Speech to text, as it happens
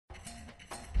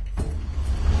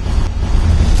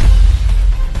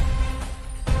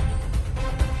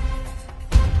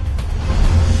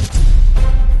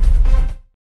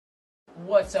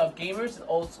what's up, gamers? An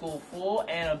old school fool,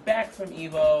 and I'm back from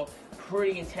Evo.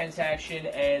 Pretty intense action,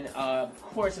 and of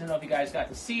course, I don't know if you guys got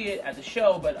to see it at the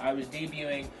show, but I was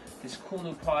debuting this cool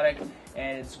new product,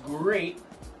 and it's great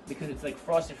because it's like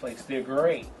Frosted Flakes. They're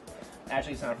great.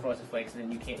 Actually, it's not Frosted Flakes, and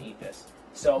then you can't eat this.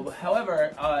 So,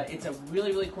 however, it's a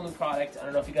really, really cool new product. I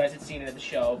don't know if you guys had seen it at the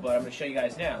show, but I'm going to show you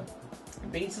guys now.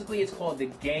 Basically, it's called the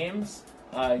Gaems.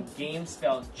 Gaems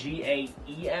spelled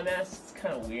G-A-E-M-S. It's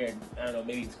kind of weird. I don't know,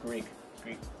 maybe it's Greek.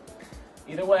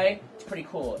 Either way, it's pretty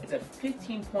cool. It's a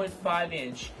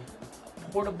 15.5-inch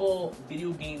portable video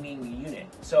gaming unit.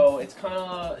 So it's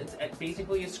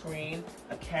basically a screen,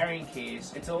 a carrying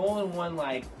case. It's an all-in-one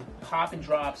like pop and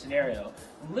drop scenario.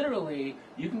 Literally,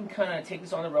 you can kind of take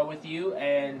this on the road with you.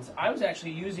 And I was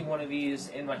actually using one of these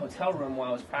in my hotel room while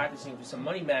I was practicing for some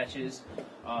money matches.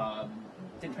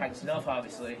 Didn't practice enough,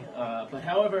 obviously, but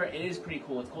however, it is pretty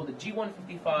cool. It's called the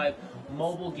G155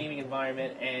 mobile gaming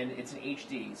environment, and it's an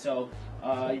HD. So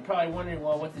you're probably wondering,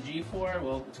 well, what's the G for?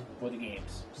 Well, it's for the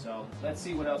games. So let's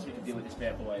see what else we can do with this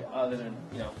bad boy, other than,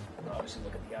 obviously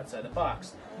look at the outside of the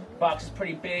box. The box is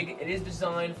pretty big. It is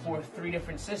designed for 3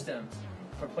 different systems.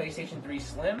 For PlayStation 3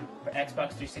 Slim, for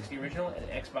Xbox 360 Original, and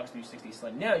Xbox 360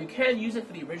 Slim. Now, you can use it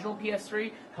for the original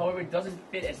PS3, however, it doesn't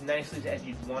fit as nicely as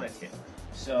you'd want it to.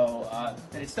 So,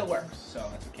 but it still works, so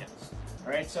that's what counts.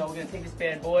 Alright, so we're going to take this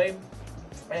bad boy,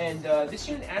 and this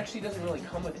unit actually doesn't really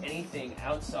come with anything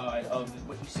outside of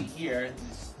what you see here, in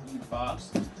this huge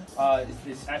box. It's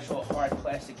this actual hard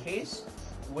plastic case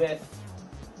with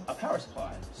a power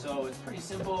supply. So it's pretty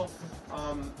simple.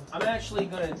 I'm actually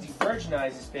going to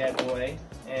de-virginize this bad boy,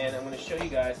 and I'm going to show you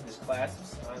guys this clasp.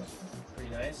 It's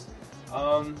pretty nice.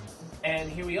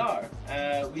 And here we are.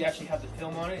 We actually have the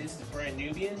film on it. This is a brand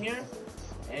newbie in here.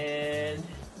 And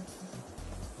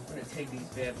I'm going to take these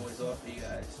bad boys off for you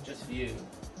guys, just for you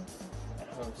at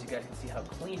home, so you guys can see how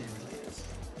clean it really is.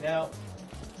 Now,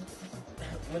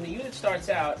 when the unit starts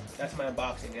out, that's my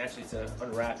unboxing. Actually, it's an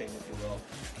unwrapping, if you will.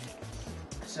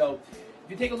 So,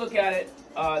 if you take a look at it,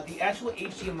 the actual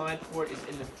HDMI port is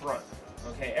in the front.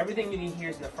 Okay, everything you need here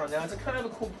is in the front. Now, it's a kind of a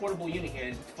cool portable unit here.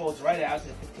 It folds right out to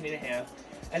the 15.5.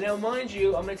 And now, mind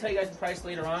you, I'm going to tell you guys the price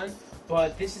later on,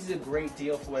 but this is a great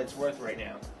deal for what it's worth right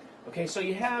now. Okay, so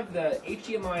you have the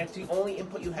HDMI, it's the only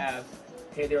input you have.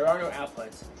 Okay, there are no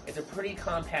outputs. It's a pretty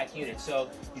compact unit. So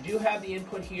you do have the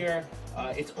input here.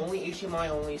 It's only HDMI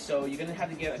only, so you're going to have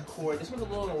to get a cord. This one's a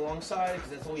little on the long side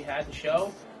because that's all we had to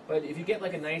show. But if you get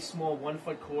like a nice small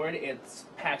 1-foot cord, it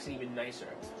packs it even nicer.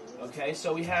 Okay,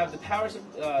 so we have the power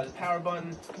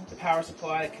button, the power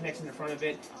supply that connects in the front of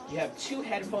it. You have 2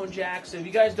 headphone jacks, so if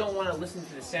you guys don't want to listen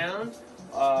to the sound,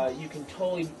 you can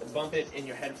totally bump it in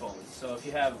your headphones. So if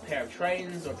you have a pair of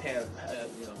Tritons or a pair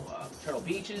of Turtle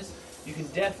Beaches, you can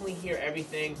definitely hear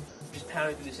everything just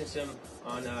pounding through the system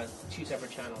on 2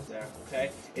 separate channels there.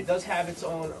 Okay, it does have its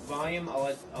own volume.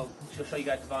 I'll show you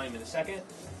guys the volume in a second.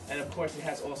 And of course, it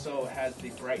also has the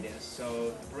brightness.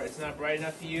 So if it's not bright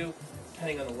enough for you,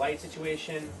 depending on the light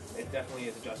situation, it definitely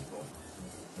is adjustable.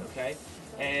 Okay,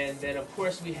 and then of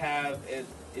course we have it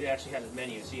actually has a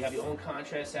menu, so you have your own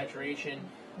contrast, saturation.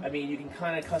 I mean, you can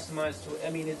kind of customize to. I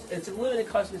mean, it's a limited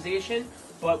customization,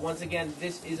 but once again,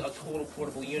 this is a total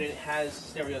portable unit. It has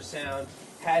stereo sound,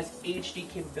 has HD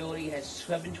capability, has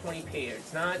 720p.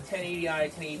 It's not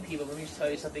 1080i, 1080p, but let me just tell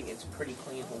you something. It's pretty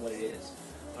clean for what it is.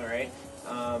 All right.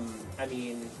 I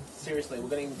mean, seriously, we're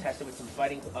going to even test it with some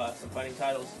fighting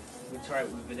titles. We try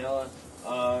it with vanilla,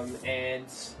 and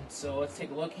so let's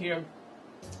take a look here.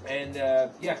 And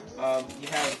you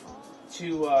have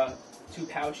two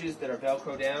pouches that are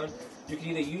Velcro down. You can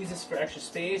either use this for extra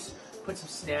space, put some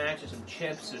snacks or some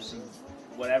chips or some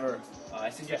whatever. I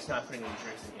suggest not putting any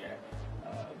drinks in here,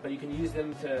 but you can use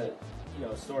them to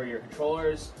store your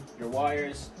controllers, your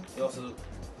wires. They also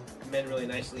come in really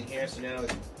nicely in here. So now,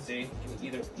 see,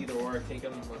 you can either or take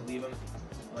them or leave them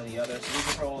on the other. So these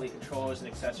are for all the controllers and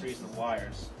accessories and the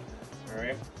wires. All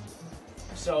right.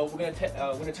 So we're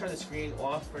gonna turn the screen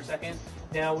off for a second.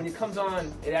 Now, when it comes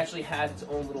on, it actually has its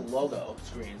own little logo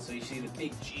screen. So you see the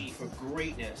big G for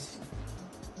greatness.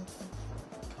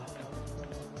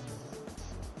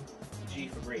 G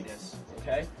for greatness.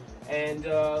 Okay. And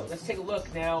let's take a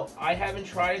look. Now, I haven't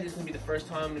tried it. This is going to be the first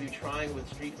time I'm going to be trying with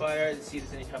Street Fighter to see if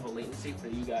there's any type of latency for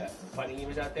you guys fighting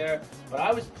gamers out there. But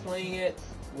I was playing it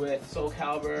with Soul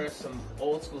Calibur, some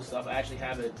old school stuff. I actually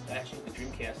have it, the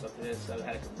Dreamcast up to this. So I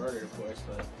had to convert it, of course,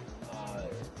 but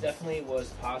it definitely was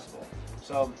possible.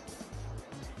 So,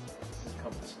 this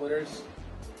comes with the splitters.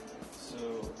 So,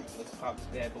 let's pop this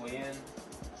bad boy in.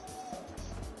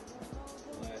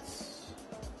 Let's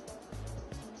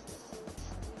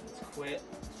quit.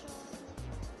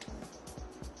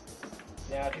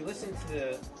 Now Now, if you listen to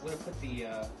the, I'm going to put the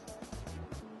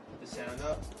sound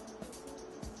up.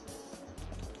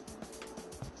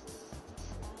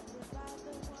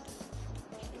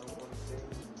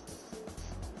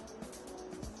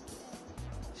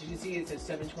 So you can see it's at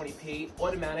 720p.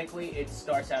 Automatically, it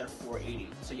starts out at 480.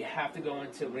 So you have to go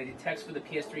into, when it detects for the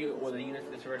PS3 or the unit for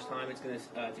the first time, it's going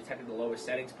to detect at the lowest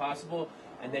settings possible,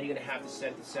 and then you're going to have to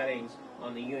set the settings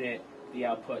on the unit, the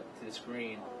output to the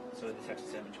screen, so it detects at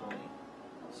 720.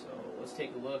 So let's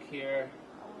take a look here.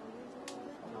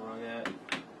 On that.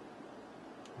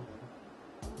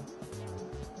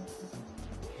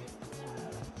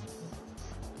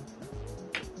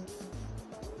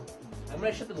 I'm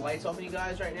going to shut the lights off for you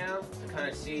guys right now to kind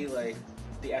of see like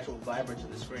the actual vibrance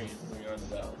of the screen when you're on the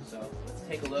go. So let's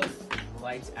take a look.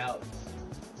 Lights out.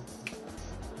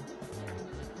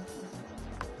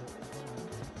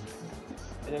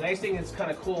 And the nice thing is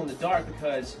kind of cool in the dark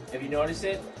because if you notice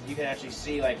it, you can actually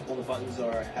see like all the buttons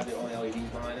have their own LEDs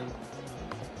behind them.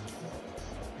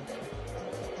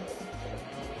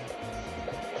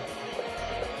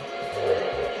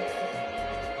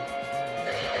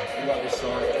 I love this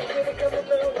song.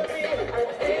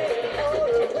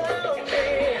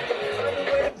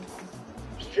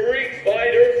 Street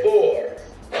Fighter 4.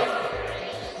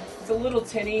 It's a little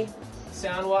tinny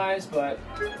sound-wise, but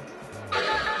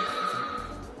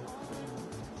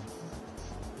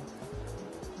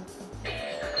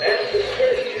As the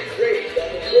curtain is raised on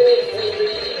the world's most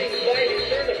exciting fighting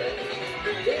tournament,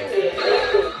 who will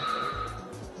tackle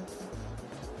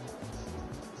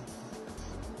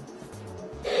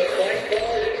the fight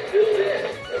card is filled in,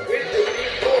 which of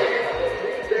these warriors will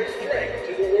prove their strength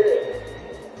to the world?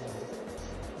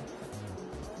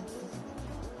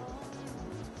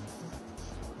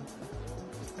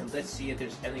 and let's see if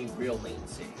there's any real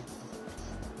latency.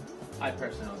 I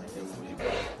personally don't think there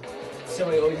will be.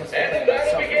 Somebody always has to And play the about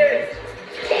battle something. begins.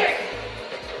 Fight!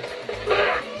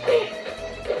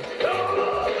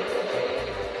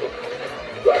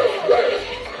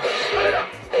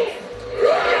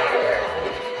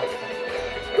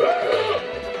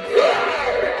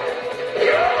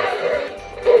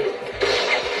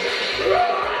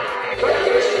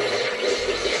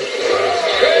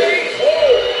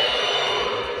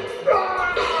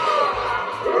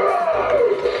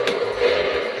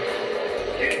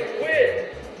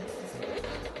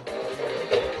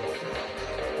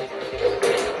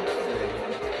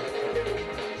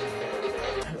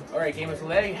 Alright gamers, so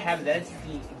there you have it. That's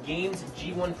the Gaems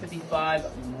G155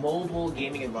 mobile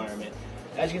gaming environment.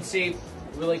 As you can see,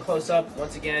 really close up,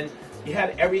 once again, you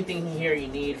have everything here you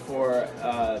need for,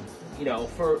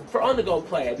 for on-the-go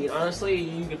play. I mean, honestly,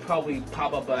 you could probably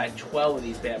pop up like 12 of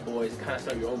these bad boys and kind of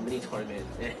start your own mini tournament,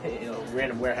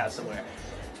 random warehouse somewhere.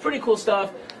 It's pretty cool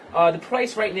stuff. The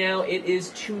price right now, it is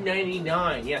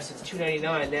 $299. Yes, it's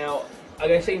 $299. Now,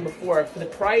 like I was saying before, for the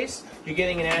price, you're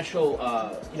getting an actual,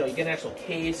 you get an actual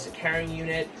case, a carrying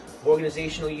unit,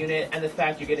 organizational unit, and the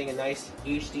fact you're getting a nice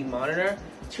HD monitor.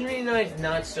 $299 is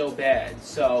not so bad.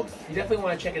 So you definitely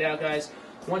want to check it out, guys.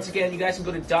 Once again, you guys can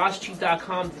go to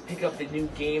DOSCheap.com to pick up the new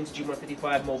Gaems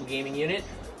G155 mobile gaming unit.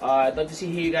 I'd love to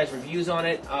hear you guys' reviews on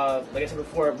it. Like I said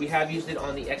before, we have used it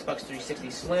on the Xbox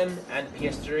 360 Slim and the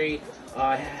PS3.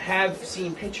 I have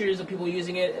seen pictures of people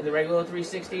using it in the regular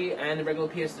 360 and the regular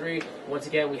PS3. Once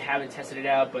again, we haven't tested it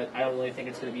out, but I don't really think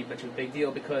it's going to be much of a big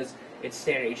deal because it's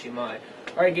standard HDMI.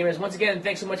 Alright gamers, once again,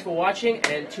 thanks so much for watching,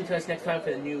 and tune in to us next time for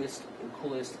the newest and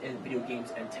coolest in video games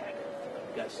and tech.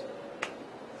 Guys.